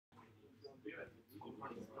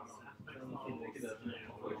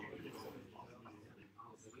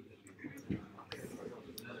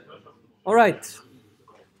All right.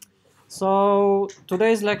 So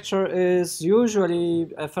today's lecture is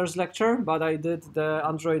usually a first lecture, but I did the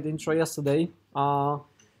Android intro yesterday. I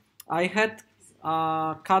had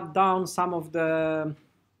cut down some of the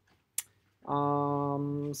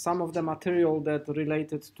material that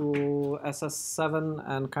related to SS7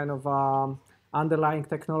 and kind of underlying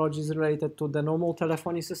technologies related to the normal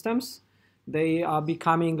telephony systems. They are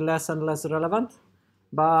becoming less and less relevant,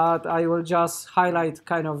 but I will just highlight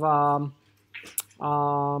kind of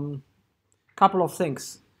couple of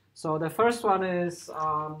things. So the first one is,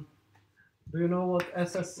 do you know what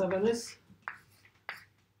SS7 is?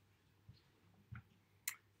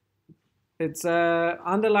 It's an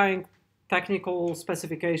underlying technical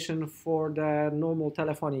specification for the normal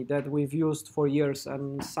telephony that we've used for years,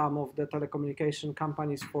 and some of the telecommunication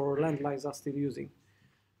companies for landlines are still using.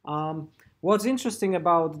 What's interesting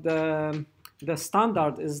about the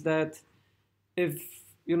standard is that if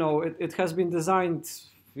it has been designed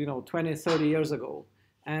 20, 30 years ago,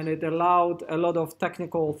 and it allowed a lot of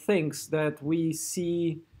technical things that we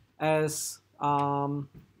see as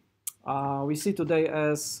today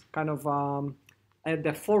as kind of at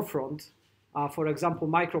the forefront. For example,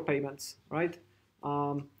 micropayments, right?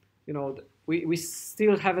 We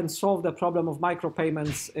still haven't solved the problem of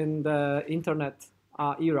micropayments in the internet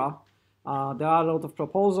era. There are a lot of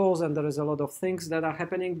proposals and there is a lot of things that are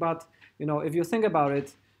happening, but if you think about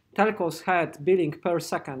it, telcos had billing per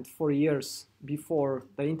second for years before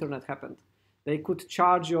the internet happened. They could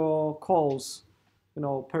charge your calls,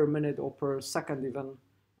 per minute or per second even,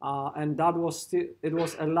 and that was it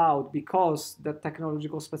was allowed because the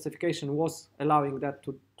technological specification was allowing that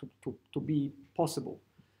to be possible,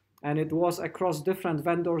 and it was across different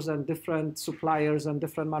vendors and different suppliers and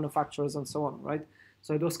different manufacturers and so on, right?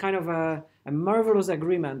 So it was kind of a marvelous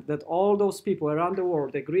agreement that all those people around the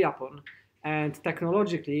world agree upon. And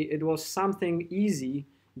technologically, it was something easy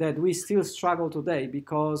that we still struggle today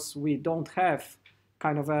because we don't have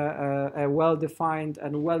kind of a well-defined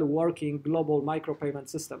and well-working global micropayment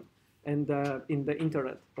system in the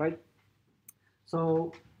internet, right?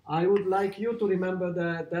 So I would like you to remember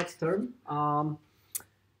that term.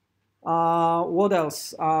 What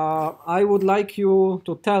else? I would like you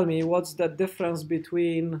to tell me what's the difference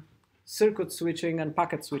between circuit switching and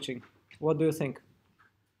packet switching. What do you think?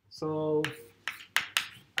 So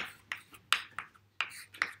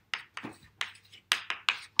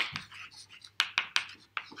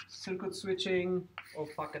circuit switching or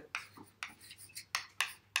packet?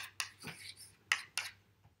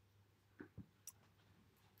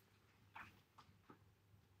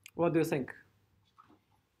 What do you think?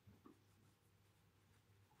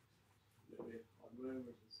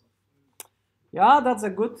 Yeah, that's a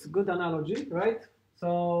good analogy, right?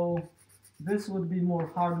 So this would be more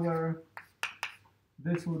hardware,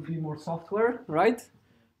 this would be more software, right?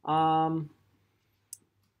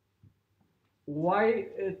 Why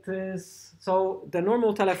it is, so the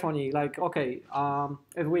normal telephony, like, okay,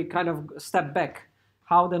 if we kind of step back,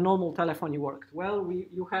 how the normal telephony worked. Well,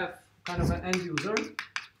 you have kind of an end user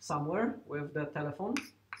somewhere with the telephone,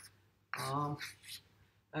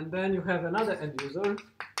 and then you have another end user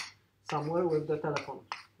somewhere with the telephone,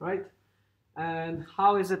 right? And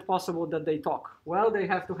how is it possible that they talk? Well, they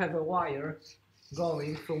have to have a wire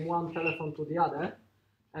going from one telephone to the other,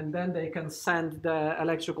 and then they can send the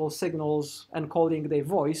electrical signals encoding their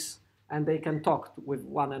voice, and they can talk with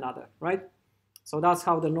one another, right? So that's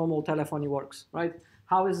how the normal telephony works, right?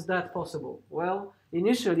 How is that possible? Well,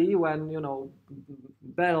 initially, when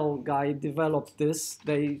Bell guy developed this,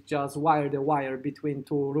 they just wired a wire between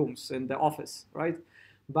two rooms in the office, right?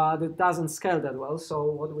 But it doesn't scale that well. So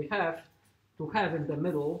what we have to have in the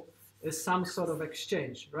middle is some sort of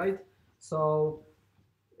exchange, right? So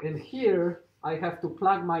in here, I have to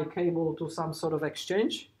plug my cable to some sort of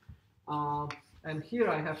exchange. And here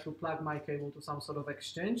I have to plug my cable to some sort of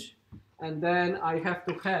exchange. And then I have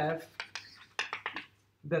to have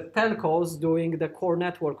the telcos doing the core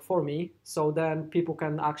network for me, so then people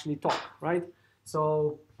can actually talk, right?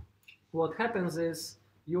 So what happens is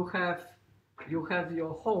you have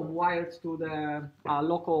your home wired to the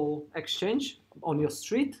local exchange on your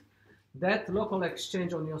street. That local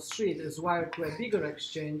exchange on your street is wired to a bigger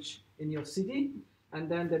exchange in your city, and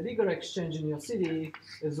then the bigger exchange in your city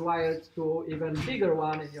is wired to even bigger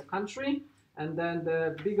one in your country, and then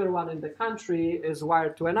the bigger one in the country is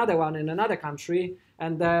wired to another one in another country,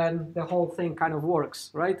 and then the whole thing kind of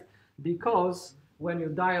works, right? Because when you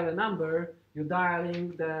dial a number, you're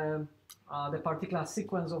dialing the particular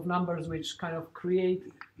sequence of numbers which kind of create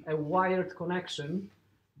a wired connection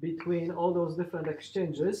between all those different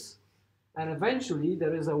exchanges, and eventually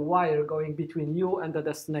there is a wire going between you and the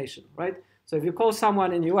destination, right? So if you call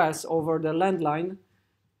someone in US over the landline,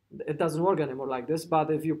 it doesn't work anymore like this,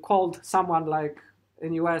 but if you called someone like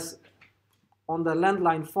in US on the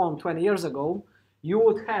landline phone 20 years ago, you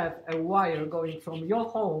would have a wire going from your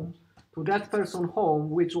home to that person's home,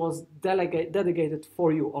 which was dedicated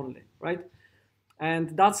for you only, right?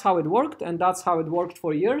 And that's how it worked, and that's how it worked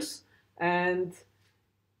for years. And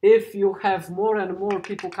if you have more and more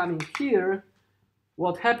people coming here,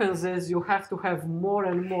 what happens is you have to have more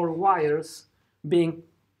and more wires being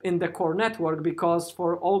in the core network, because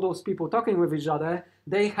for all those people talking with each other,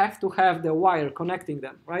 they have to have the wire connecting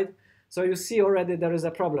them, right? So you see already there is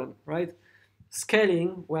a problem, right?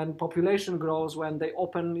 Scaling, when population grows, when they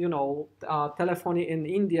open, telephony in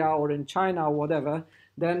India or in China or whatever,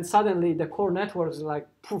 then suddenly the core networks, like,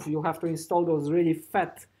 poof, you have to install those really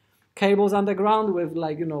fat cables underground with,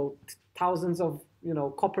 like, thousands of,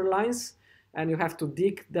 copper lines, and you have to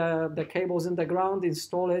dig the cables in the ground,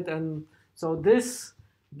 install it, and so this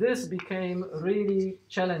became really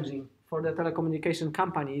challenging for the telecommunication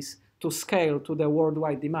companies to scale to the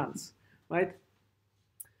worldwide demands, right?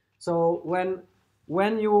 So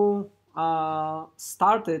when you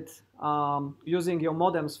started using your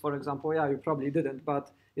modems, for example, yeah, you probably didn't,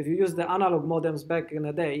 but if you use the analog modems back in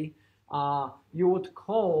the day, you would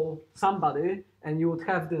call somebody and you would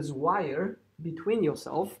have this wire between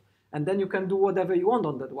yourself, and then you can do whatever you want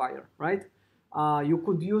on that wire, right? You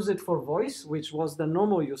could use it for voice, which was the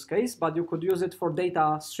normal use case, but you could use it for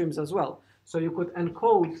data streams as well. So you could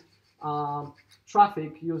encode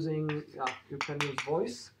traffic using, you can use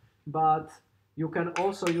voice, but you can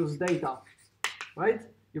also use data, right?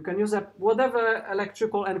 You can use whatever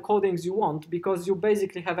electrical encodings you want, because you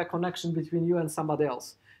basically have a connection between you and somebody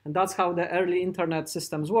else. And that's how the early internet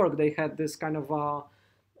systems work. They had this kind of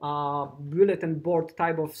bulletin board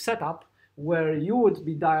type of setup where you would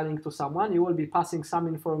be dialing to someone, you will be passing some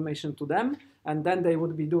information to them, and then they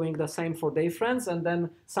would be doing the same for their friends, and then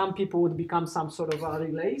some people would become some sort of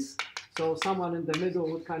relays. So someone in the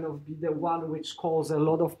middle would kind of be the one which calls a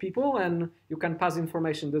lot of people, and you can pass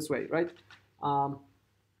information this way, right?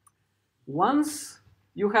 Once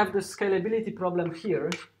you have the scalability problem here,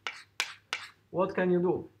 what can you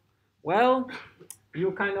do? Well,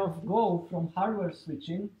 you kind of go from hardware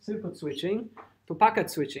switching, circuit switching, to packet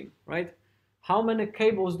switching, right? How many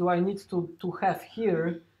cables do I need to have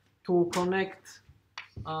here to connect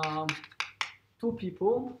two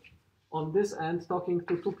people on this end talking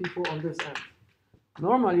to two people on this end?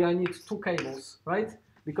 Normally I need two cables, right?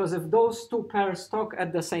 Because if those two pairs talk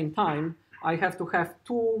at the same time, I have to have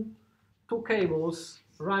two cables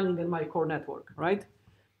running in my core network, right?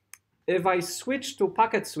 If I switch to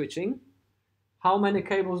packet switching, how many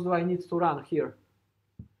cables do I need to run here?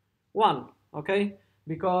 One, okay?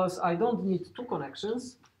 Because I don't need two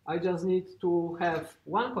connections. I just need to have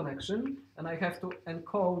one connection, and I have to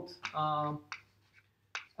encode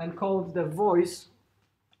the voice,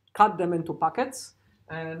 cut them into packets,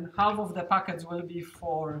 and half of the packets will be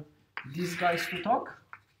for these guys to talk,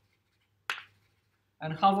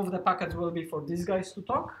 and half of the packets will be for these guys to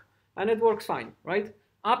talk, and it works fine, right?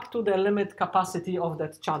 Up to the limit capacity of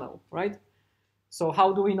that channel, right? So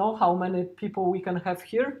how do we know how many people we can have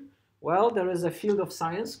here? Well, there is a field of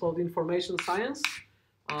science called information science.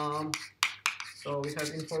 So we have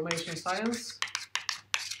information science.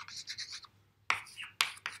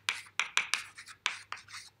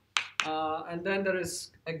 And then there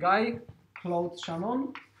is a guy, Claude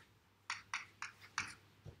Shannon,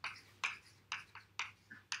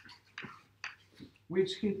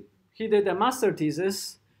 which he did a master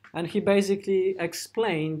thesis, and he basically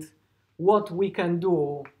explained what we can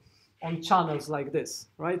do on channels like this,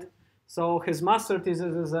 right? So his master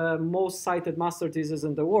thesis is the most cited master thesis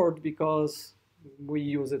in the world because we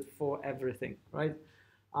use it for everything, right?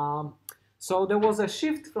 So there was a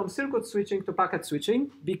shift from circuit switching to packet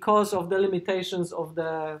switching because of the limitations of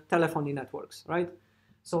the telephony networks, right?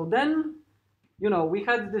 So then, we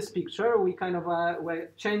had this picture. We kind of were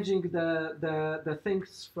changing the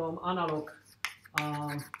things from analog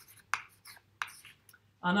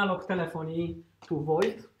telephony to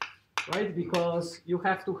VoIP, right? Because you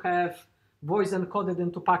have to have voice encoded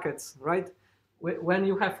into packets, right? When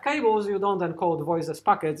you have cables, you don't encode voice as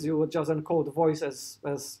packets. You would just encode voice as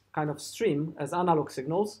kind of stream, as analog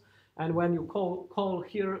signals. And when you call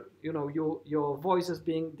here, your voice is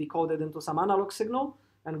being decoded into some analog signal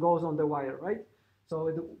and goes on the wire, right? So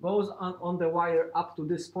it goes on the wire up to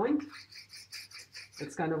this point.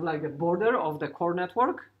 It's kind of like the border of the core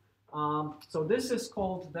network. So this is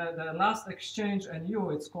called the last exchange, and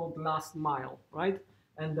it's called last mile, right?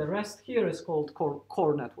 and the rest here is called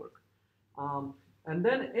core network. And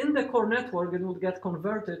then in the core network, it would get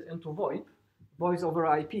converted into VoIP, voice over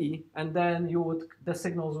IP, and then the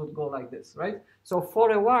signals would go like this, right? So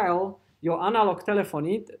for a while, your analog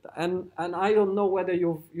telephony, and I don't know whether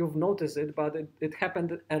you've noticed it, but it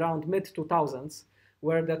happened around mid-2000s,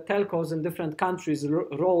 where the telcos in different countries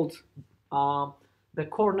rolled the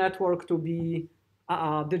core network to be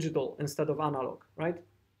digital instead of analog, right?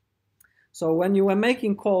 So when you were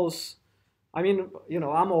making calls, I mean, you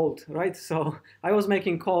know, I'm old, right? So I was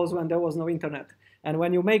making calls when there was no internet. And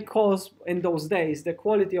when you make calls in those days, the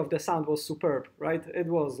quality of the sound was superb, right? It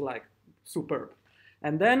was like superb.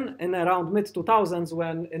 And then in around mid-2000s,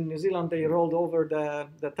 when in New Zealand they rolled over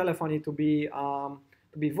the telephony to be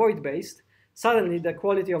voice-based, suddenly the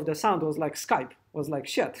quality of the sound was like Skype, was like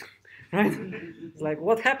shit, right? It's like,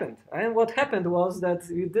 what happened? And what happened was that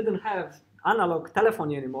you didn't have analog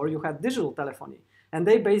telephony anymore, you had digital telephony. And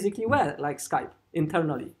they basically were like Skype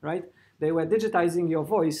internally, right? They were digitizing your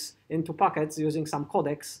voice into packets using some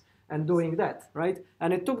codecs and doing that, right?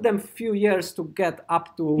 And it took them a few years to get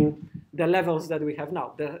up to the levels that we have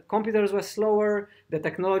now. The computers were slower, the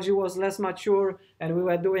technology was less mature, and we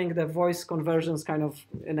were doing the voice conversions kind of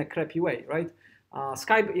in a crappy way, right?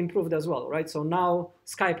 Skype improved as well, right? So now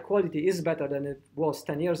Skype quality is better than it was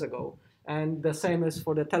 10 years ago. And the same is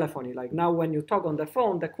for the telephony. Like now when you talk on the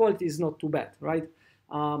phone, the quality is not too bad, right?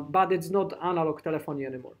 But it's not analog telephony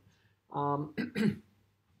anymore. All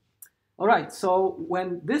right, so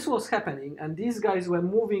when this was happening and these guys were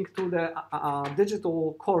moving to the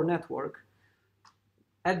digital core network,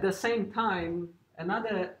 at the same time,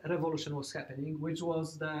 another revolution was happening, which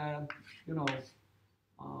was the, you know,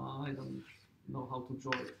 I don't know how to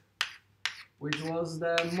draw it, which was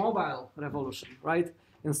the mobile revolution, right?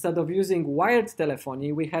 Instead of using wired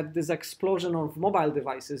telephony, we had this explosion of mobile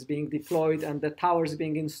devices being deployed and the towers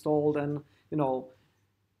being installed, and, you know,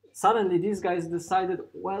 suddenly these guys decided,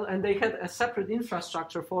 well, and they had a separate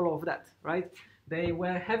infrastructure for all of that, right? They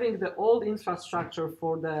were having the old infrastructure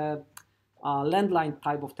for the landline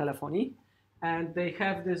type of telephony, and they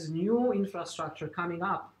have this new infrastructure coming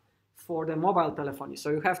up for the mobile telephony.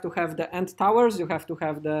 So you have to have the end towers, you have to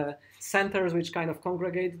have the centers which kind of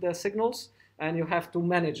congregate the signals, and you have to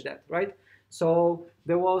manage that, right? So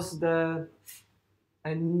there was a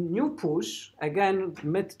new push, again,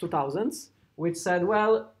 mid-2000s, which said,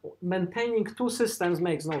 well, maintaining two systems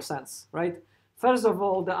makes no sense, right? First of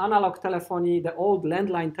all, the analog telephony, the old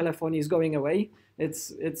landline telephony is going away.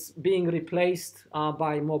 It's being replaced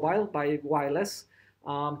by mobile, by wireless.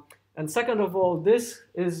 And second of all, this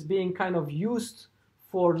is being kind of used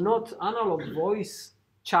for not analog voice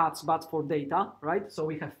chats, but for data, right? So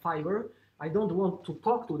we have fiber. I don't want to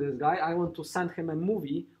talk to this guy. I want to send him a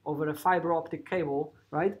movie over a fiber optic cable,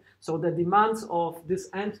 right? So the demands of this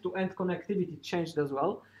end-to-end connectivity changed as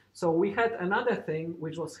well. So we had another thing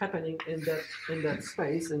which was happening in that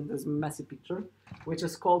space, in this messy picture, which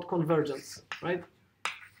is called convergence, right?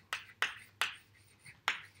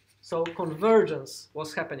 So convergence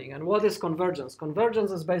was happening. And what is convergence? Convergence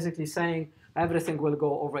is basically saying everything will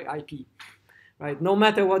go over IP. Right? No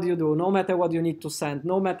matter what you do, no matter what you need to send,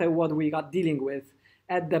 no matter what we are dealing with,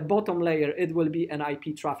 at the bottom layer, it will be an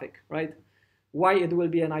IP traffic, right? Why it will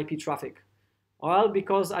be an IP traffic? Well,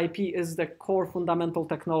 because IP is the core fundamental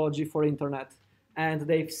technology for internet. And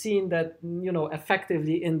they've seen that, you know,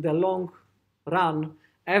 effectively in the long run,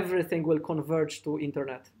 everything will converge to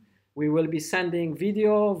internet. We will be sending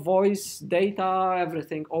video, voice, data,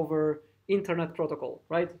 everything over internet protocol,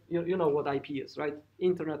 right? You know what IP is, right?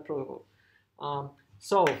 Internet protocol.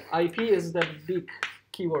 So IP is the big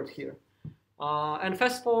keyword here. And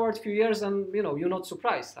fast forward a few years and, you know, you're not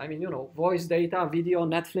surprised. I mean, you know, voice, data, video,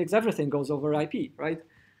 Netflix, everything goes over IP, right?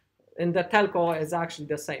 In the telco, it's actually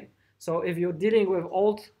the same. So if you're dealing with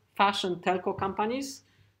old-fashioned telco companies,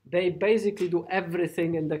 they basically do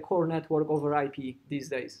everything in the core network over IP these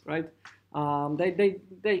days, right?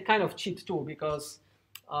 They kind of cheat too, because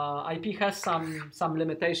IP has some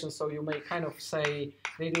limitations, so you may kind of say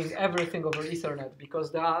they're doing everything over Ethernet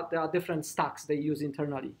because there are different stacks they use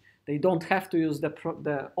internally. They don't have to use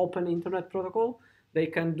the open internet protocol. They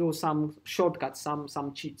can do some shortcuts,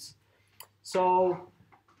 some cheats. So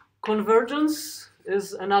convergence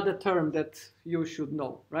is another term that you should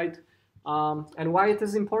know, right? And why it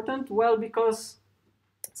is important? Well, because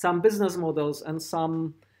some business models and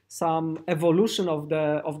some evolution of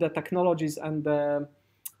the technologies and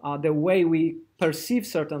the way we perceive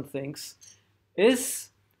certain things is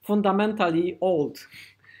fundamentally old,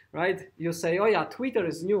 right? You say, oh yeah, Twitter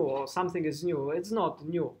is new or something is new. It's not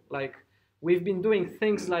new. Like, we've been doing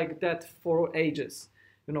things like that for ages.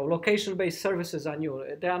 You know, location-based services are new.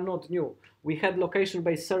 They are not new. We had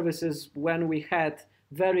location-based services when we had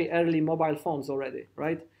very early mobile phones already,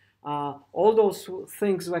 right? All those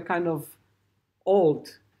things were kind of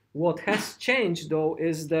old. What has changed, though,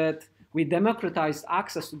 is that we democratized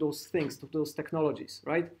access to those things, to those technologies,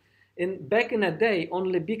 right? Back in a day,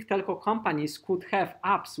 only big telco companies could have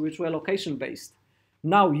apps which were location-based.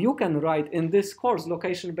 Now you can write in this course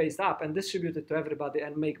location-based app and distribute it to everybody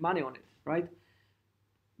and make money on it, right?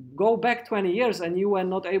 Go back 20 years and you were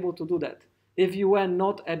not able to do that if you were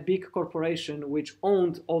not a big corporation which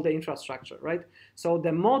owned all the infrastructure, right? So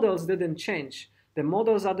the models didn't change. The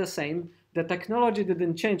models are the same. The technology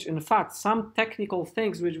didn't change. In fact, some technical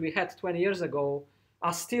things which we had 20 years ago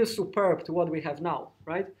are still superb to what we have now,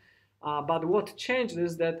 right? But what changed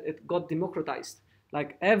is that it got democratized.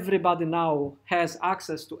 Like everybody now has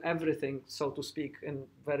access to everything, so to speak, in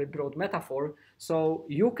very broad metaphor. So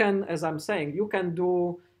you can, as I'm saying, you can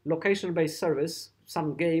do location-based service,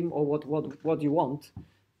 some game or what you want,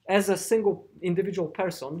 as a single individual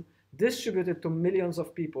person, distribute it to millions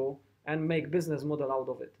of people and make business model out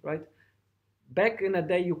of it, right? Back in a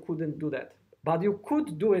day, you couldn't do that. But you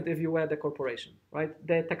could do it if you were the corporation, right?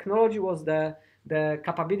 The technology was there, the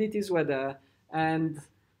capabilities were there, and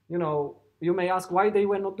you know, you may ask why they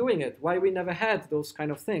were not doing it, why we never had those kind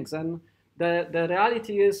of things. And the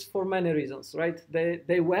reality is for many reasons, right?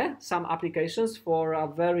 They were some applications for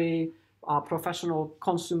very professional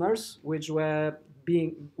consumers which were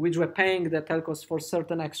paying the telcos for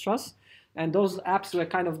certain extras, and those apps were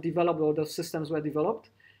kind of developed, or those systems were developed.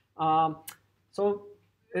 So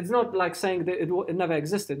it's not like saying that it never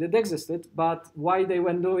existed. It existed, but why they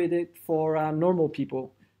weren't doing it for normal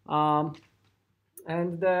people?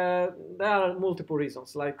 And there are multiple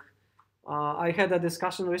reasons. Like I had a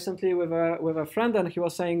discussion recently with a friend, and he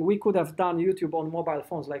was saying we could have done YouTube on mobile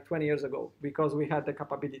phones like 20 years ago because we had the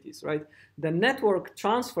capabilities, right? The network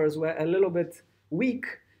transfers were a little bit weak,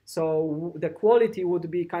 so the quality would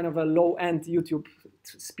be kind of a low-end YouTube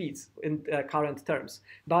speeds in current terms.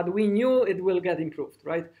 But we knew it will get improved,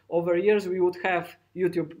 right? Over years, we would have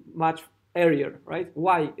YouTube much earlier, right?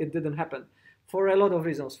 Why it didn't happen? For a lot of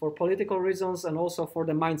reasons, for political reasons and also for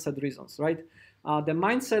the mindset reasons, right? The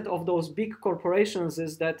mindset of those big corporations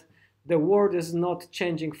is that the world is not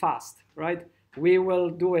changing fast, right? We will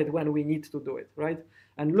do it when we need to do it, right?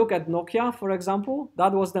 And look at Nokia, for example.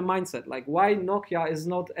 That was the mindset. Like, why Nokia is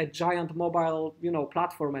not a giant mobile,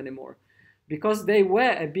 platform anymore? Because they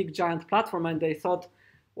were a big giant platform, and they thought,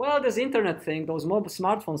 well, this internet thing, those mobile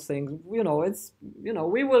smartphones thing, we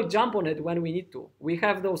will jump on it when we need to. We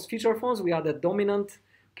have those feature phones. We are the dominant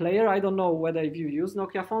player. I don't know whether you use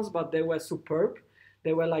Nokia phones, but they were superb.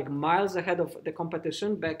 They were like miles ahead of the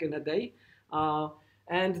competition back in the day.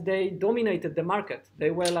 And they dominated the market.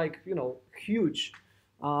 They were like, huge.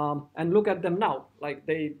 And look at them now. Like,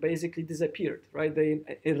 they basically disappeared, right? They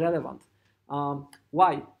irrelevant.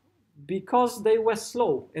 Why? Because they were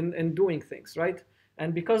slow in doing things, right?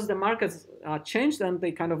 And because the markets changed and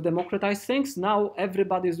they kind of democratized things, now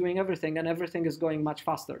everybody is doing everything and everything is going much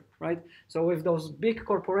faster, right? So with those big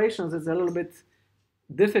corporations, it's a little bit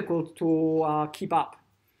difficult to keep up.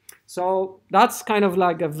 So that's kind of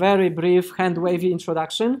like a very brief hand-wavy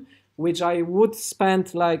introduction, which I would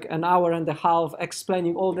spend like an hour and a half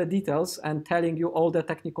explaining all the details and telling you all the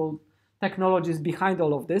technologies behind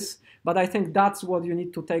all of this. But I think that's what you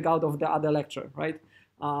need to take out of the other lecture, right?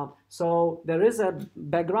 So there is a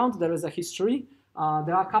background, there is a history.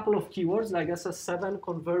 There are a couple of keywords like SS7,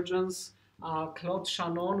 convergence, Claude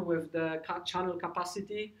Shannon with the channel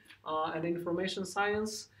capacity and information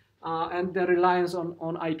science, and the reliance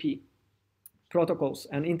on IP protocols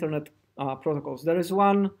and internet protocols. There is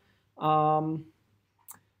one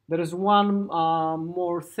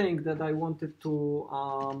more thing that I wanted to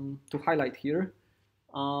highlight here.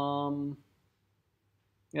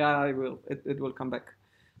 Yeah, I will. It will come back.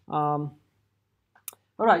 All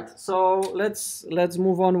right, so let's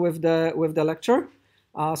move on with the lecture.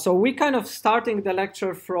 So we kind of starting the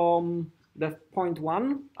lecture from the point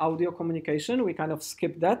 1, audio communication. We kind of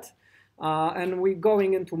skipped that, and we're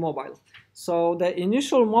going into mobile. So the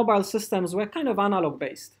initial mobile systems were kind of analog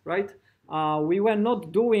based, right? We were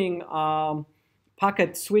not doing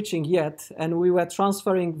packet switching yet, and we were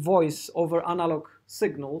transferring voice over analog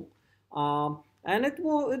signal, and it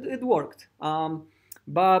worked.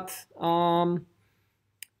 But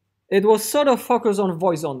it was sort of focused on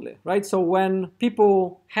voice only, right? So when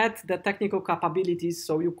people had the technical capabilities,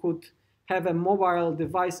 so you could have a mobile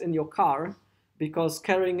device in your car, because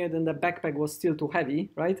carrying it in the backpack was still too heavy,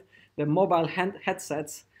 right? The mobile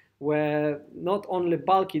headsets were not only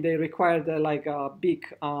bulky, they required like a big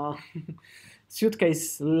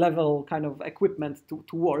suitcase level kind of equipment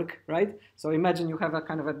to work, right? So imagine you have a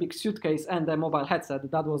kind of a big suitcase and a mobile headset.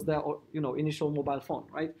 That was the initial mobile phone,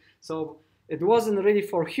 right? So it wasn't really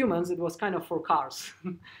for humans, it was kind of for cars,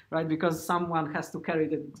 right? Because someone has to carry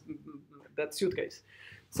that suitcase.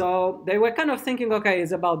 So they were kind of thinking, okay,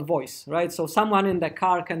 it's about voice, right? So someone in the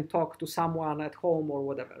car can talk to someone at home or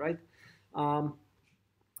whatever, right?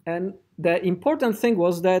 And the important thing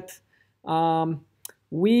was that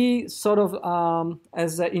we sort of,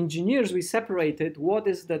 as engineers, we separated what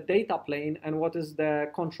is the data plane and what is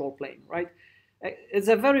the control plane, right? It's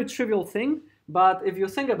a very trivial thing, but if you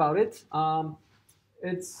think about it,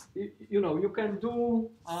 it's, you can do,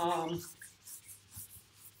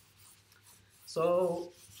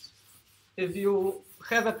 so if you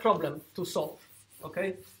have a problem to solve,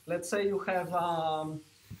 okay? Let's say you have,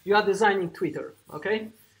 you are designing Twitter, okay?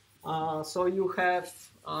 So you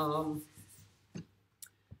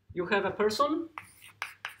have a person,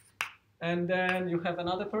 and then you have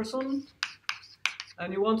another person,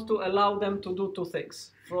 and you want to allow them to do two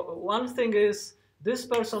things. One thing is this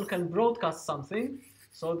person can broadcast something,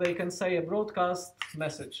 so they can say a broadcast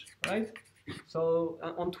message, right? So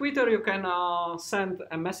on Twitter you can send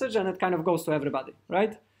a message and it kind of goes to everybody,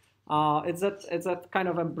 right? It's that kind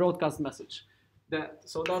of a broadcast message.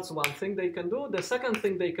 So that's one thing they can do. The second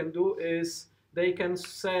thing they can do is they can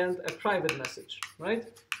send a private message, right?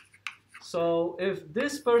 So if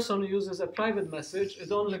this person uses a private message,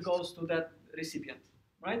 it only goes to that recipient,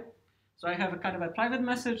 right? So I have a kind of a private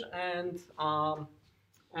message and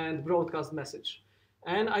broadcast message.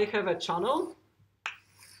 And I have a channel.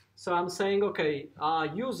 So I'm saying, okay,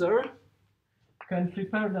 user can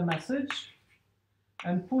prepare the message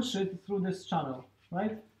and push it through this channel,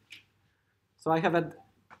 right? So I have a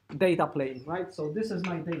data plane, right? So this is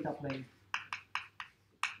my data plane.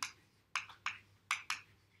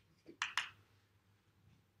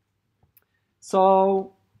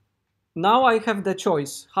 So now I have the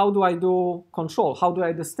choice. How do I do control? How do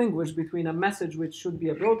I distinguish between a message which should be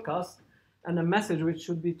a broadcast and a message which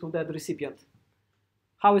should be to that recipient?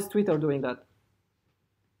 How is Twitter doing that?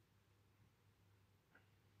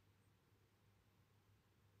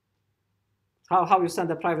 How you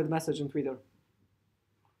send a private message in Twitter?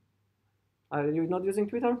 Are you not using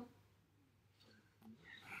Twitter?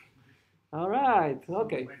 All right,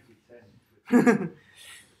 okay.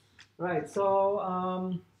 Right,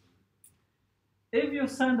 so if you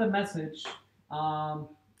send a message,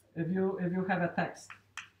 if you have a text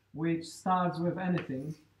which starts with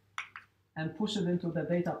anything and push it into the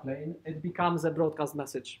data plane, it becomes a broadcast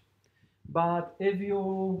message. But if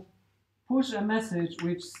you push a message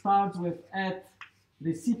which starts with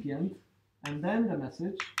 @recipient and then the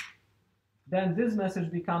message, then this message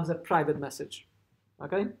becomes a private message,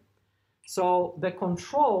 okay? So the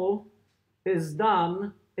control is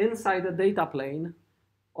done inside the data plane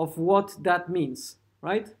of what that means,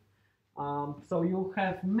 right? So you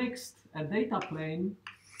have mixed a data plane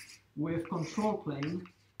with control plane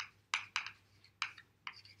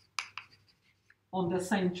on the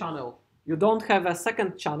same channel. You don't have a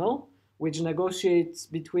second channel which negotiates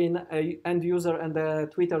between an end user and the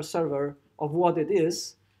Twitter server of what it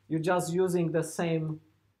is. You're just using the same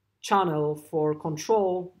channel for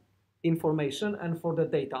control information and for the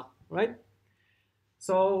data, right?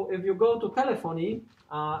 So if you go to telephony,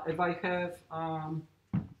 if I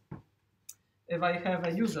have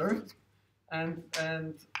a user and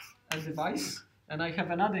a device, and I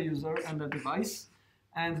have another user and a device,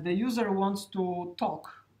 and the user wants to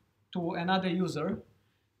talk to another user,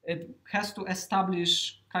 it has to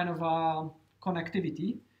establish kind of a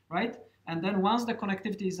connectivity, right? And then once the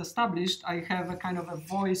connectivity is established, I have a kind of a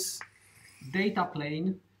voice data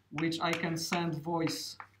plane, which I can send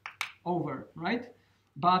voice over, right?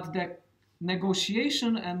 But the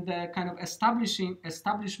negotiation and the kind of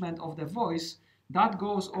establishment of the voice, that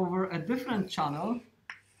goes over a different channel,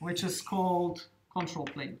 which is called control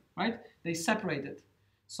plane, right? They separate it.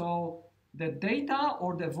 So the data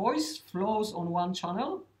or the voice flows on one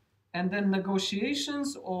channel, and then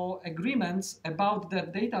negotiations or agreements about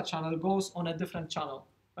that data channel goes on a different channel,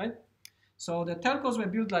 right? So the telcos were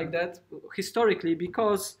built like that historically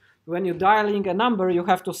because when you're dialing a number, you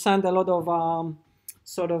have to send a lot of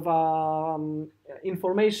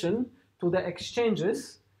information to the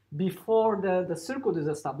exchanges before the circuit is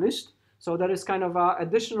established. So there is kind of an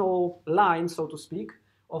additional line, so to speak,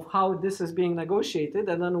 of how this is being negotiated.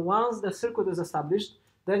 And then once the circuit is established,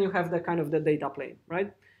 then you have the kind of the data plane,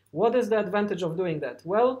 right? What is the advantage of doing that?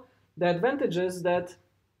 Well, the advantage is that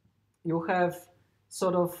you have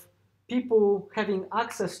sort of people having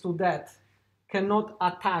access to that cannot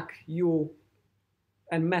attack you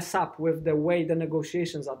and mess up with the way the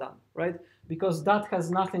negotiations are done, right? Because that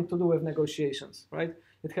has nothing to do with negotiations, right?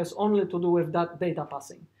 It has only to do with that data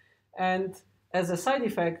passing. And as a side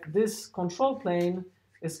effect, this control plane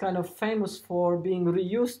is kind of famous for being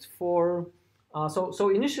reused for, so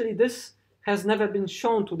initially this has never been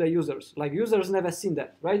shown to the users, like users never seen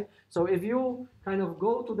that, right? So if you kind of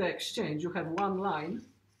go to the exchange, you have one line,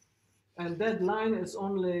 and that line is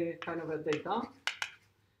only kind of a data.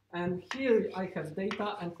 And here I have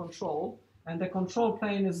data and control, and the control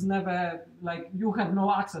plane is never, like, you have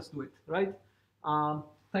no access to it, right?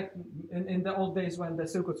 In the old days when the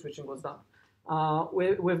circuit switching was done.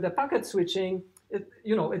 With the packet switching,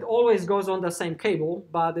 it always goes on the same cable,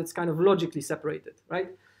 but it's kind of logically separated, right?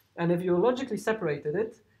 And if you logically separated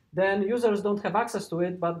it, then users don't have access to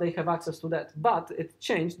it, but they have access to that. But it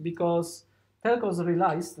changed because telcos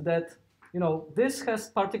realized that this has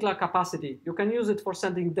particular capacity. You can use it for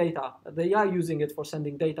sending data. They are using it for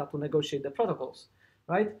sending data to negotiate the protocols,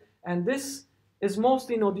 right? And this is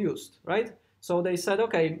mostly not used, right? So they said,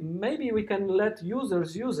 okay, maybe we can let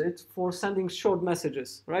users use it for sending short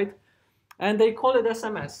messages, right? And they call it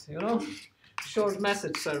SMS, short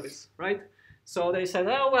message service, right? So they said,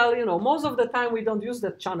 oh, well, most of the time we don't use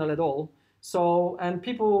that channel at all. So, and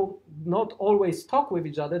people not always talk with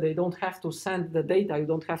each other. They don't have to send the data. You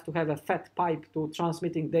don't have to have a fat pipe to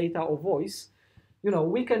transmitting data or voice.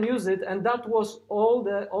 We can use it, and that was all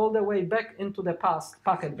the way back into the past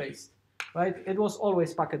packet-based, right? It was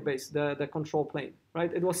always packet-based, the control plane,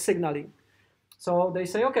 right? It was signaling. So they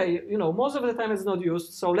say, okay, most of the time it's not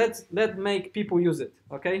used, so let's make people use it,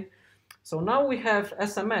 okay? So now we have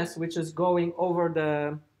SMS, which is going over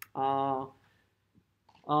the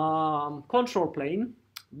control plane,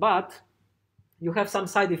 but you have some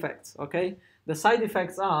side effects, okay? The side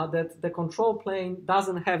effects are that the control plane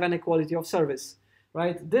doesn't have any quality of service,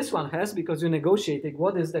 right? This one has, because you're negotiating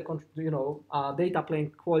what is the data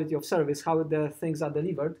plane quality of service, how the things are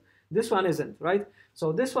delivered. This one isn't, right?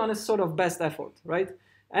 So this one is sort of best effort, right?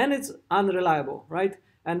 And it's unreliable, right?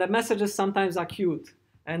 And the messages sometimes are queued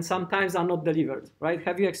and sometimes are not delivered, right?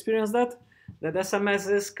 Have you experienced that? That SMS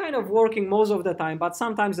is kind of working most of the time, but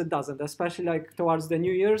sometimes it doesn't, especially like towards the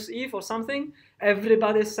New Year's Eve or something.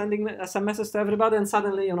 Everybody's sending SMSs to everybody, and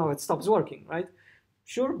suddenly, it stops working, right?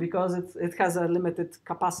 Sure, because it has a limited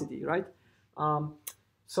capacity, right?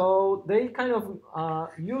 So they kind of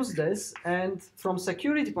use this, and from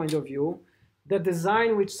security point of view, the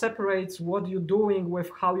design which separates what you're doing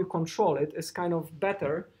with how you control it is kind of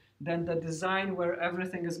better than the design where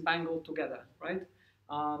everything is bangled together, right?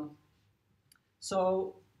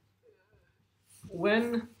 So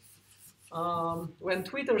when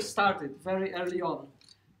Twitter started very early on,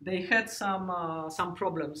 they had some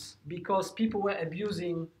problems because people were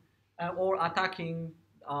abusing or attacking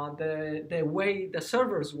the way the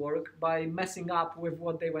servers work by messing up with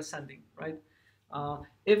what they were sending, right?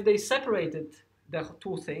 If they separated the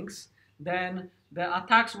two things, then the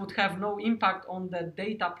attacks would have no impact on the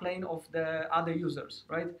data plane of the other users,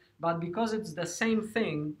 right? But because it's the same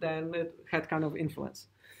thing, then it had kind of influence.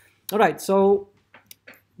 All right, so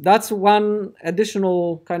that's one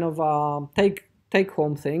additional kind of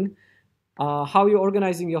take-home thing, how you're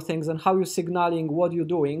organizing your things and how you're signaling what you're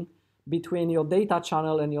doing between your data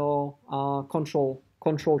channel and your control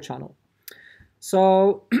channel.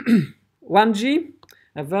 So 1G,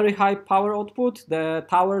 a very high power output. The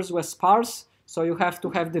towers were sparse, so you have to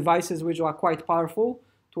have devices which are quite powerful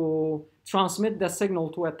to transmit the signal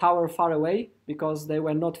to a tower far away because they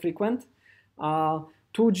were not frequent.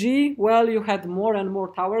 2G, well, you had more and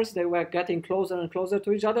more towers. They were getting closer and closer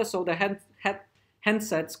to each other, so the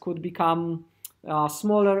handsets could become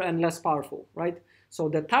smaller and less powerful, right? So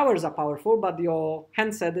the towers are powerful, but your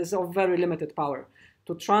handset is of very limited power.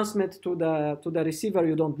 To transmit to the receiver,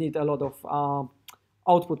 you don't need a lot of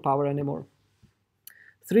output power anymore.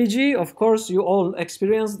 3G, of course, you all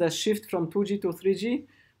experienced the shift from 2G to 3G,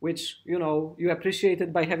 which you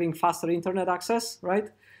appreciated by having faster internet access, right?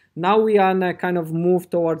 Now we are in a kind of move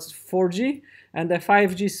towards 4G, and the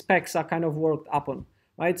 5G specs are kind of worked upon,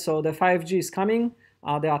 right? So the 5G is coming.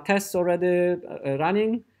 There are tests already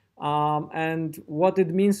running, and what it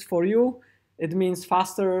means for you, it means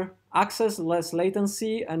faster access, less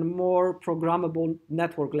latency, and more programmable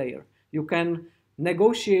network layer. You can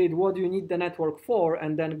negotiate what you need the network for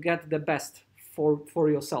and then get the best for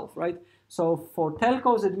yourself, right? So for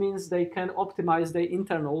telcos, it means they can optimize their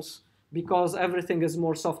internals because everything is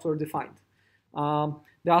more software defined.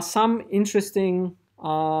 There are some interesting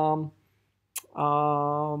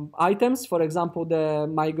items, for example, the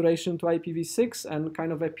migration to IPv6 and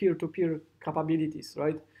kind of a peer-to-peer capabilities,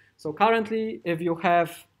 right? So currently, if you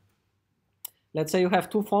have Let's say you have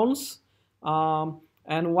two phones,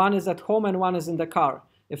 and one is at home and one is in the car.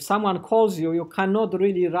 If someone calls you, you cannot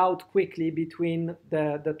really route quickly between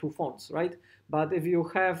the two phones, right? But if you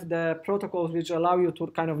have the protocols which allow you to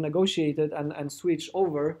kind of negotiate it and switch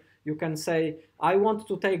over, you can say, I want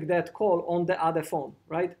to take that call on the other phone,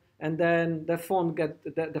 right? And then the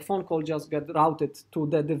phone call just get routed to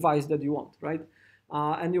the device that you want, right?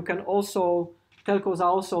 And you can also, telcos are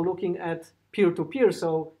also looking at peer-to-peer,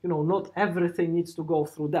 so not everything needs to go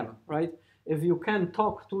through them, right? If you can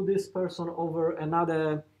talk to this person over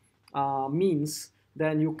another means,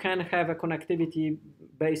 then you can have a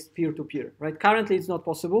connectivity-based peer-to-peer, right? Currently, it's not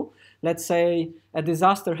possible. Let's say a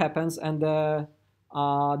disaster happens and the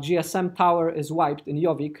GSM tower is wiped in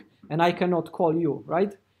Jovic, and I cannot call you,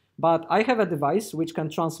 right? But I have a device which can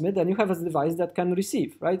transmit, and you have a device that can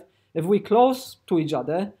receive, right? If we close to each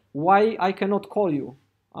other, why I cannot call you?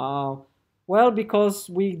 Well, because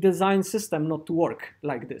we design system not to work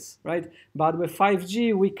like this, right? But with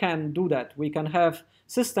 5G, we can do that. We can have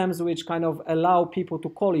systems which kind of allow people to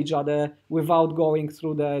call each other without going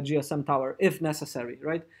through the GSM tower, if necessary,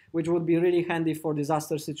 right? Which would be really handy for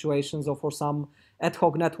disaster situations or for some ad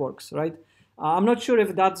hoc networks, right? I'm not sure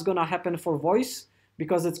if that's going to happen for voice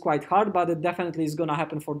because it's quite hard, but it definitely is going to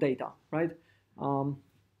happen for data, right?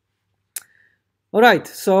 All right,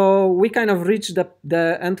 so we kind of reached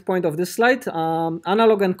the end point of this slide.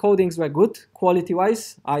 Analog encodings were good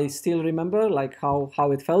quality-wise. I still remember like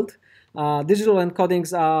how it felt. Digital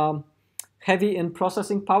encodings are heavy in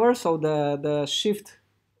processing power, so the shift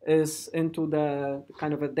is into the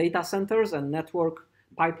kind of a data centers and network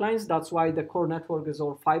pipelines. That's why the core network is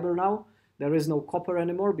all fiber now. There is no copper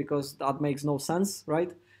anymore because that makes no sense,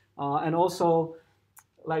 right? And also,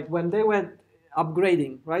 like when they were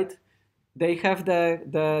upgrading, right? They have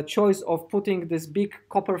the choice of putting this big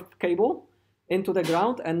copper cable into the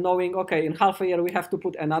ground and knowing, okay, in half a year we have to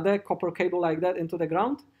put another copper cable like that into the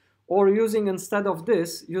ground, or using, instead of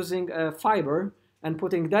this, using a fiber and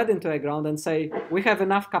putting that into the ground and say, we have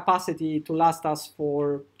enough capacity to last us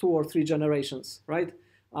for 2 or 3 generations, right,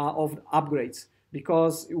 of upgrades,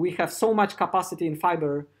 because we have so much capacity in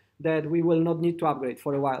fiber that we will not need to upgrade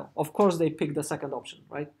for a while. Of course, they pick the second option,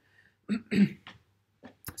 right?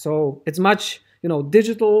 So it's much,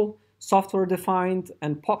 digital, software-defined,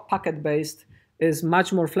 and packet-based is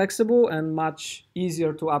much more flexible and much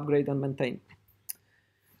easier to upgrade and maintain.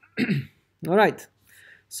 All right.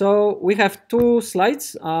 So we have 2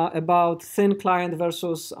 slides about thin client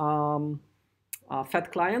versus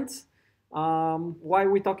fat clients. Why are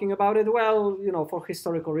we talking about it? Well, for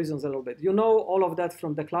historical reasons a little bit. You know all of that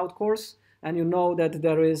from the cloud course, and you know that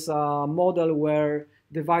there is a model where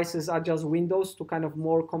devices are just windows to kind of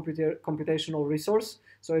more computational resource.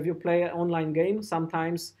 So if you play an online game,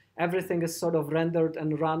 sometimes everything is sort of rendered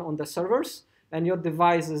and run on the servers, and your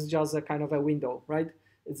device is just a kind of a window, right?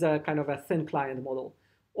 It's a kind of a thin client model.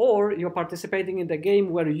 Or you're participating in the game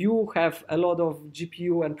where you have a lot of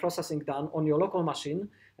GPU and processing done on your local machine,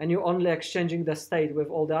 and you're only exchanging the state with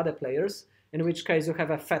all the other players, in which case you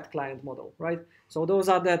have a fat client model, right? So those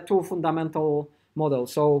are the 2 fundamental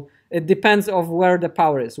models. So it depends of where the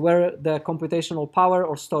power is, where the computational power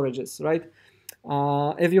or storage is, right?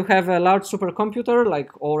 If you have a large supercomputer,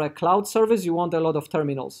 or a cloud service, you want a lot of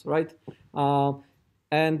terminals, right?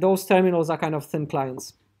 And those terminals are kind of thin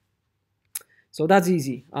clients. So that's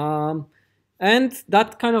easy. And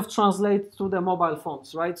that kind of translates to the mobile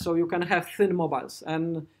phones, right? So you can have thin mobiles.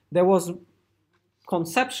 And there was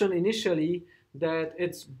conception initially that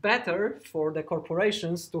it's better for the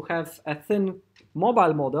corporations to have a thin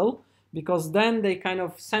mobile model because then they kind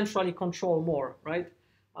of centrally control more, right?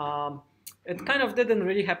 It kind of didn't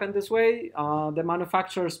really happen this way. The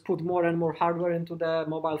manufacturers put more and more hardware into the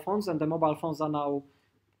mobile phones, and the mobile phones are now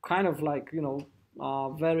kind of like,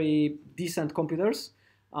 very decent computers.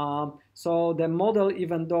 So the model,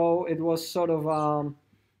 even though it was sort of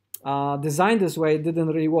designed this way, it didn't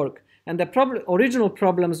really work. And the original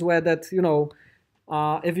problems were that,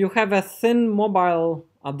 if you have a thin mobile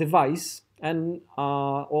device and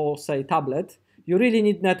or say tablet, you really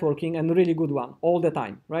need networking, and a really good one all the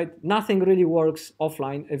time, right? Nothing really works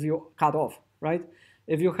offline if you cut off, right?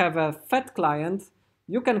 If you have a fat client,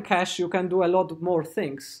 you can cache, you can do a lot more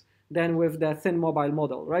things than with the thin mobile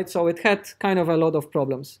model, right? So it had kind of a lot of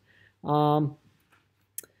problems.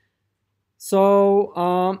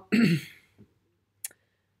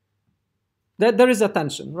 There is a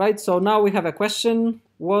tension, right? So now we have a question.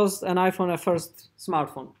 Was an iPhone a first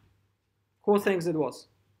smartphone? Who thinks it was?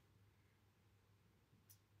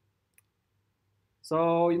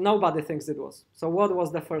 So nobody thinks it was. So what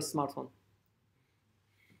was the first smartphone?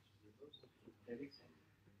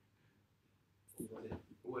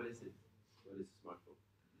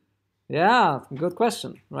 Yeah, good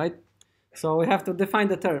question, right? So we have to define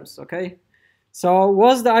the terms, okay? So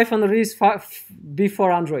was the iPhone released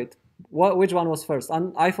before Android? Which one was first,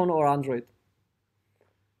 iPhone or Android?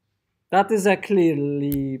 That is a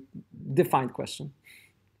clearly defined question.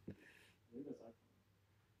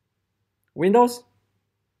 Windows?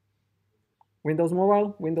 Windows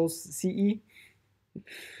Mobile? Windows CE?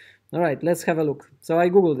 All right, let's have a look. So I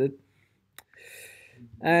Googled it.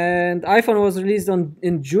 And iPhone was released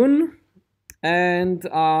in June, and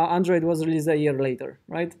Android was released a year later,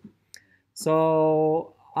 right?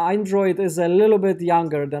 So Android is a little bit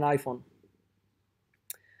younger than iPhone.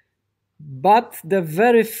 But the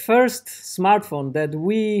very first smartphone that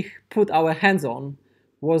we put our hands on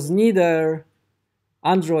was neither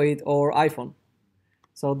Android or iPhone.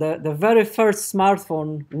 So the very first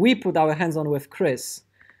smartphone we put our hands on with Chris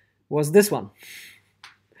was this one.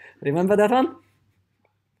 Remember that one?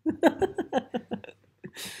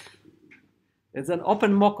 It's an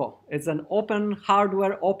open MoCo. It's an open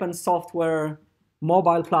hardware, open software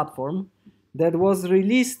mobile platform that was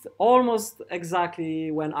released almost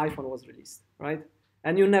exactly when iPhone was released, right?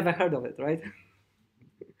 And you never heard of it, right?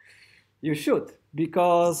 You should,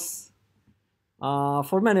 because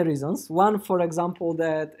for many reasons. One, for example,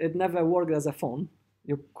 that it never worked as a phone.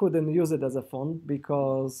 You couldn't use it as a phone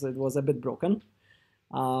because it was a bit broken.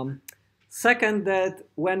 Second, that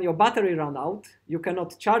when your battery ran out, you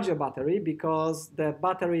cannot charge your battery because the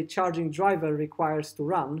battery charging driver requires to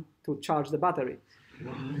run to charge the battery.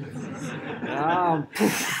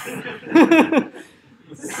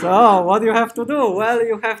 So what you have to do? Well,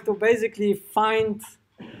 you have to basically find,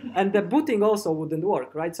 and the booting also wouldn't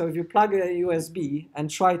work, right? So if you plug a USB and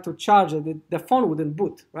try to charge it, the phone wouldn't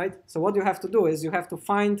boot, right? So what you have to do is you have to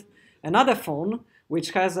find another phone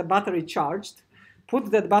which has a battery charged, put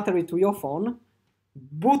that battery to your phone,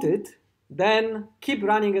 boot it, then keep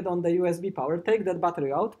running it on the USB power, take that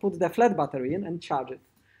battery out, put the flat battery in, and charge it.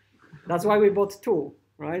 That's why we bought two,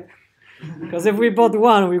 right? Because if we bought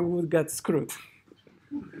one, we would get screwed.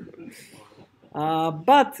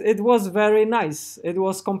 But it was very nice. It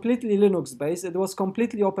was completely Linux-based. It was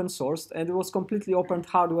completely open-sourced, and it was completely open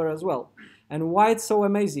hardware as well. And why it's so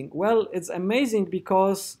amazing? Well, it's amazing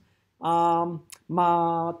because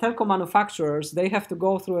telco manufacturers, they have to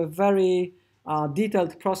go through a very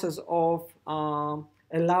detailed process of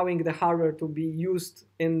allowing the hardware to be used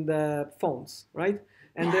in the phones, right?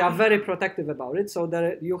 And they are very protective about it. So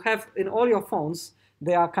that you have in all your phones,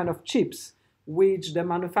 they are kind of chips which the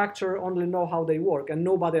manufacturer only know how they work and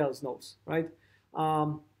nobody else knows, right?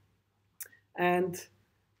 And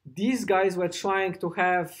these guys were trying to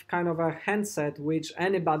have kind of a handset which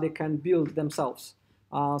anybody can build themselves.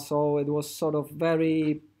 So it was sort of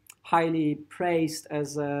very highly praised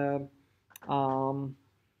as an open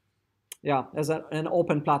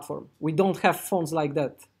platform. We don't have phones like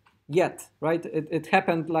that yet, right? It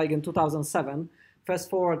happened like in 2007.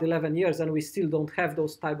 Fast forward 11 years and we still don't have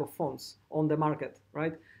those type of phones on the market,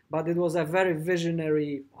 right? But it was a very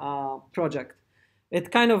visionary project.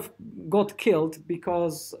 It kind of got killed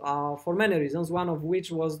because for many reasons, one of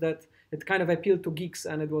which was that it kind of appealed to geeks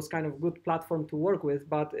and it was kind of a good platform to work with,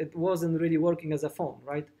 but it wasn't really working as a phone,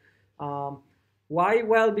 right? Why?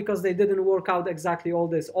 Well, because they didn't work out exactly all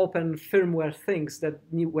these open firmware things that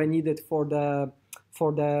were needed for the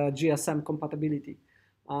GSM compatibility.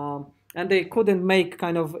 And they couldn't make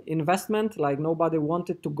kind of investment, like nobody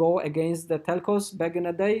wanted to go against the telcos back in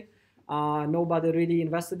the day. Nobody really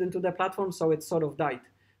invested into the platform, so it sort of died.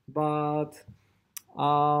 But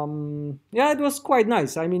yeah, it was quite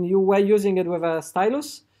nice. I mean, you were using it with a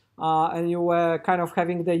stylus, and you were kind of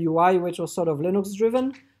having the UI, which was sort of Linux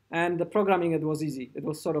driven, and the programming, it was easy. It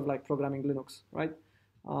was sort of like programming Linux, right?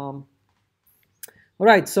 All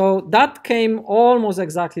right, so that came almost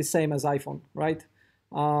exactly same as iPhone, right?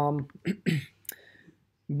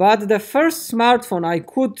 But the first smartphone I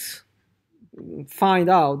could find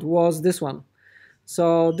out was this one.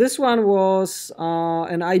 So this one was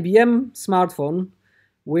an IBM smartphone,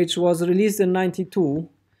 which was released in '92,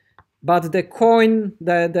 but the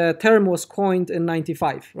term was coined in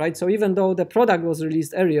 '95, right? So even though the product was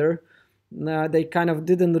released earlier, they kind of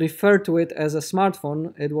didn't refer to it as a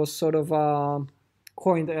smartphone. It was sort of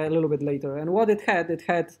coined a little bit later. And what it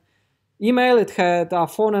had email, it had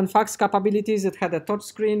phone and fax capabilities, it had a touch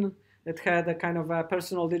screen, it had a kind of a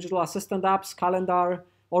personal digital assistant apps, calendar,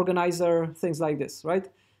 organizer, things like this, right?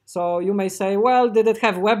 So you may say, well, did it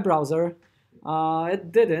have web browser?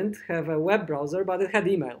 It didn't have a web browser, but it had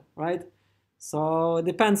email, right? So it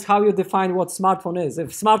depends how you define what smartphone is.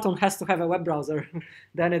 If smartphone has to have a web browser,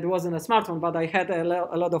 then it wasn't a smartphone, but I had a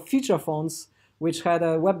lot of feature phones which had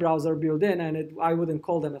a web browser built in, and I wouldn't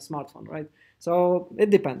call them a smartphone, right? So it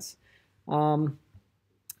depends.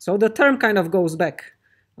 So the term kind of goes back.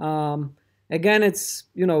 Again, it's,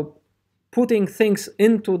 you know, putting things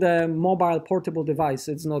into the mobile portable device.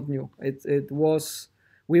 It's not new.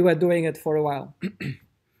 We were doing it for a while.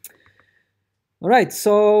 All right,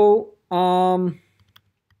 so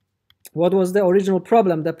what was the original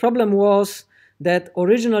problem? The problem was that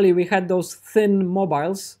originally we had those thin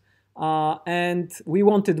mobiles, and we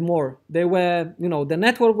wanted more. They were, you know, the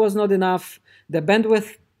network was not enough, the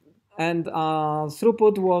bandwidth and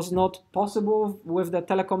throughput was not possible with the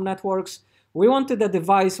telecom networks. We wanted a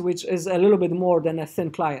device which is a little bit more than a thin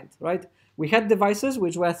client, right? We had devices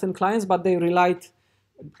which were thin clients, but they relied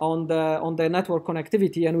on the network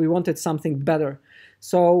connectivity, and we wanted something better.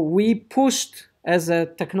 So we pushed as a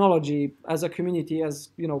technology, as a community, as,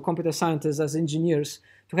 you know, computer scientists, as engineers,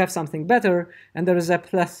 to have something better, and there is a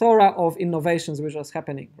plethora of innovations which was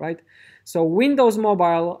happening, right? So Windows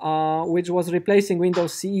Mobile, which was replacing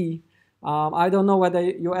Windows CE, I don't know whether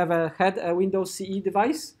you ever had a Windows CE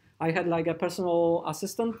device. I had like a personal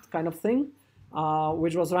assistant kind of thing,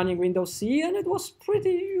 which was running Windows CE, and it was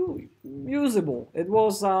pretty usable. It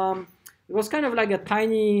was kind of like a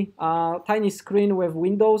tiny screen with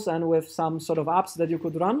Windows and with some sort of apps that you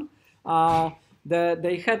could run.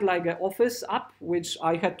 They had like an Office app, which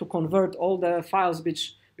I had to convert all the files,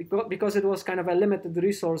 because it was kind of a limited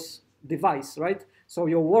resource device, right? So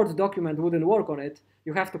your Word document wouldn't work on it.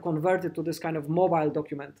 You have to convert it to this kind of mobile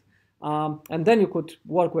document. And then you could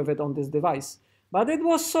work with it on this device. But it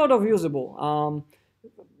was sort of usable.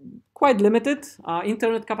 Quite limited.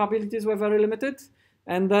 Internet capabilities were very limited.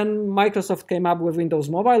 And then Microsoft came up with Windows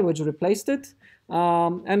Mobile, which replaced it,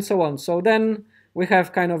 and so on. So then we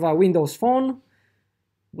have kind of a Windows Phone.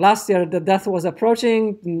 Last year, the death was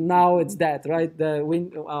approaching. Now it's dead, right?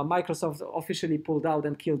 Microsoft officially pulled out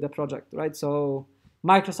and killed the project, right? So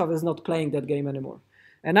Microsoft is not playing that game anymore.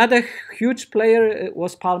 Another huge player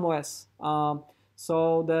was Palm OS.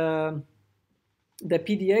 So the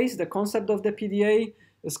PDAs, the concept of the PDA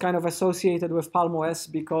is kind of associated with Palm OS,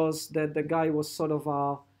 because the guy was sort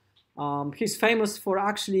of, he's famous for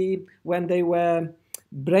actually, when they were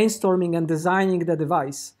brainstorming and designing the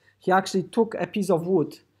device, he actually took a piece of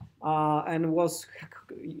wood and was,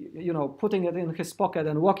 you know, putting it in his pocket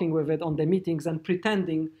and walking with it on the meetings and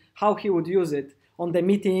pretending how he would use it on the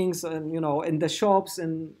meetings and, you know, in the shops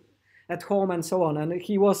and at home and so on. And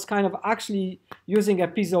he was kind of actually using a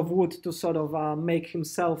piece of wood to sort of make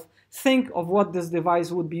himself think of what this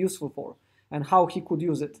device would be useful for and how he could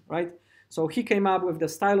use it, right? So he came up with the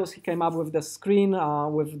stylus, he came up with the screen,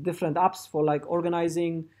 with different apps for like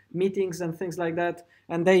organizing meetings and things like that.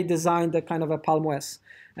 And they designed a kind of a Palm OS.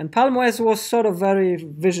 And Palm OS was sort of very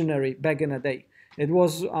visionary back in the day. It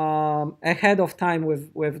was ahead of time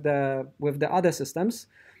with the other systems.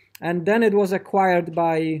 And then it was acquired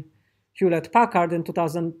by Hewlett-Packard in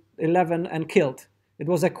 2011 and killed. It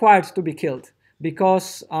was acquired to be killed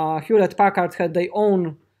because Hewlett-Packard had their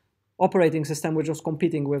own operating system which was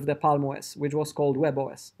competing with the Palm OS, which was called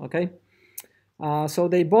WebOS, okay? So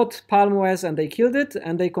they bought Palm OS and they killed it,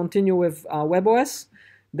 and they continue with WebOS.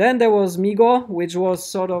 Then there was MeeGo, which was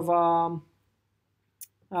sort of a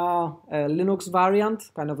Linux variant,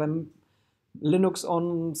 kind of a Linux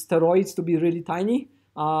on steroids to be really tiny.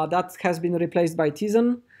 That has been replaced by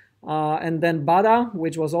Tizen. And then Bada,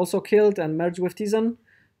 which was also killed and merged with Tizen.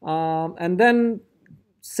 And then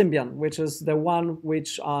Symbian, which is the one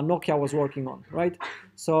which Nokia was working on, right?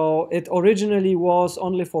 So it originally was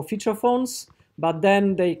only for feature phones, but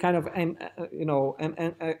then they kind of,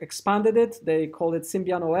 expanded it. They called it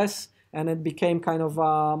Symbian OS, and it became kind of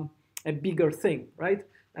a bigger thing, right?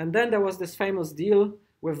 And then there was this famous deal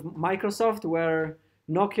with Microsoft where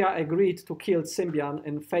Nokia agreed to kill Symbian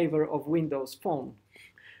in favor of Windows Phone,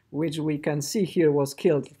 which we can see here was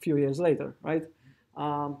killed a few years later, right?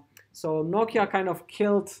 So Nokia kind of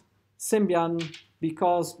killed Symbian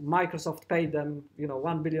because Microsoft paid them,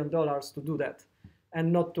 $1 billion to do that,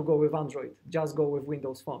 and not to go with Android, just go with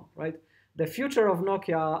Windows Phone, right? The future of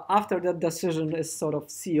Nokia after that decision is sort of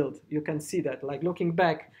sealed. You can see that, like looking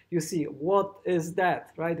back, you see what is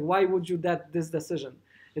that, right? Why would you this decision?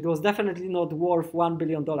 It was definitely not worth $1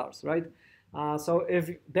 billion, right? So if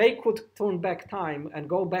they could turn back time and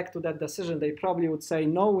go back to that decision, they probably would say,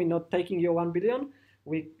 no, we're not taking your 1 billion.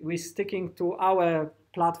 We're sticking to our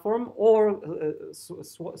platform or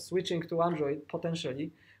switching to Android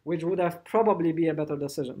potentially, which would have probably be a better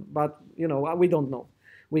decision. But, we don't know.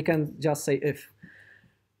 We can just say if.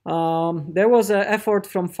 There was an effort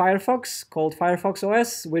from Firefox called Firefox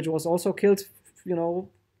OS, which was also killed,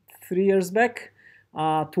 3 years back.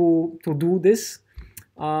 to do this.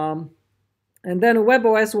 And then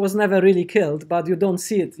WebOS was never really killed, but you don't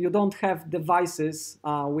see it. You don't have devices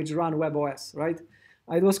which run WebOS, right?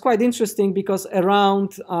 It was quite interesting because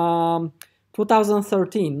around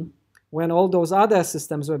 2013, when all those other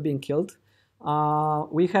systems were being killed,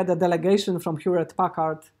 we had a delegation from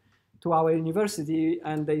Hewlett-Packard to our university,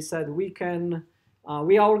 and they said, we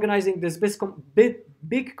are organizing this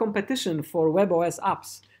big competition for WebOS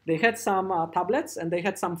apps. They had some tablets and they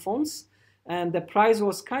had some phones, and the price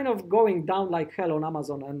was kind of going down like hell on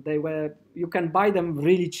Amazon, and you can buy them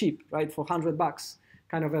really cheap, right, for $100,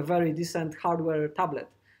 kind of a very decent hardware tablet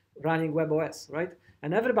running WebOS, right?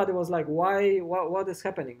 And everybody was like, why, what is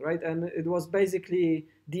happening, right? And it was basically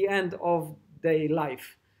the end of their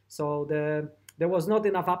life. So there was not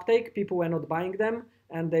enough uptake, people were not buying them,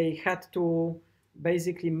 and they had to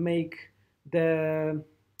basically make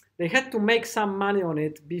some money on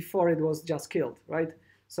it before it was just killed, right?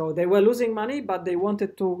 So they were losing money, but they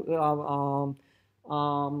wanted to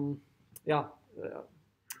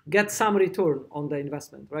get some return on the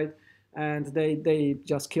investment, right? And they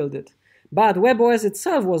just killed it. But WebOS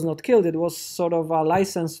itself was not killed. It was sort of a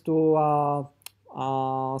license to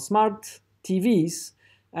smart TVs.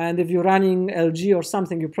 And if you're running LG or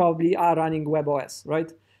something, you probably are running WebOS, right?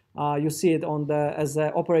 You see it as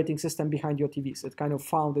the operating system behind your TVs. It kind of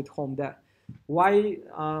found it home there.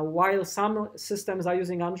 While some systems are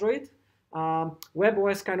using Android,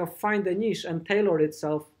 WebOS kind of find a niche and tailor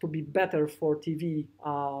itself to be better for TV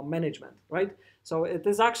management, right? So it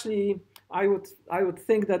is actually, I would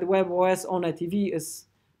think that WebOS on a TV is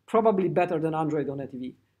probably better than Android on a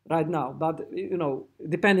TV right now, but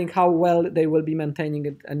depending how well they will be maintaining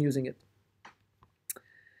it and using it.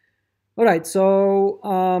 All right, so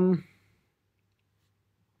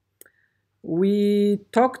we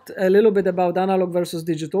talked a little bit about analog versus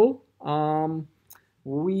digital. Do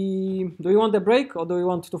you want a break or do you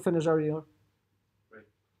want to finish earlier? Break.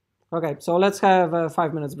 Okay, so let's have a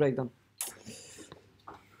 5 minutes break then.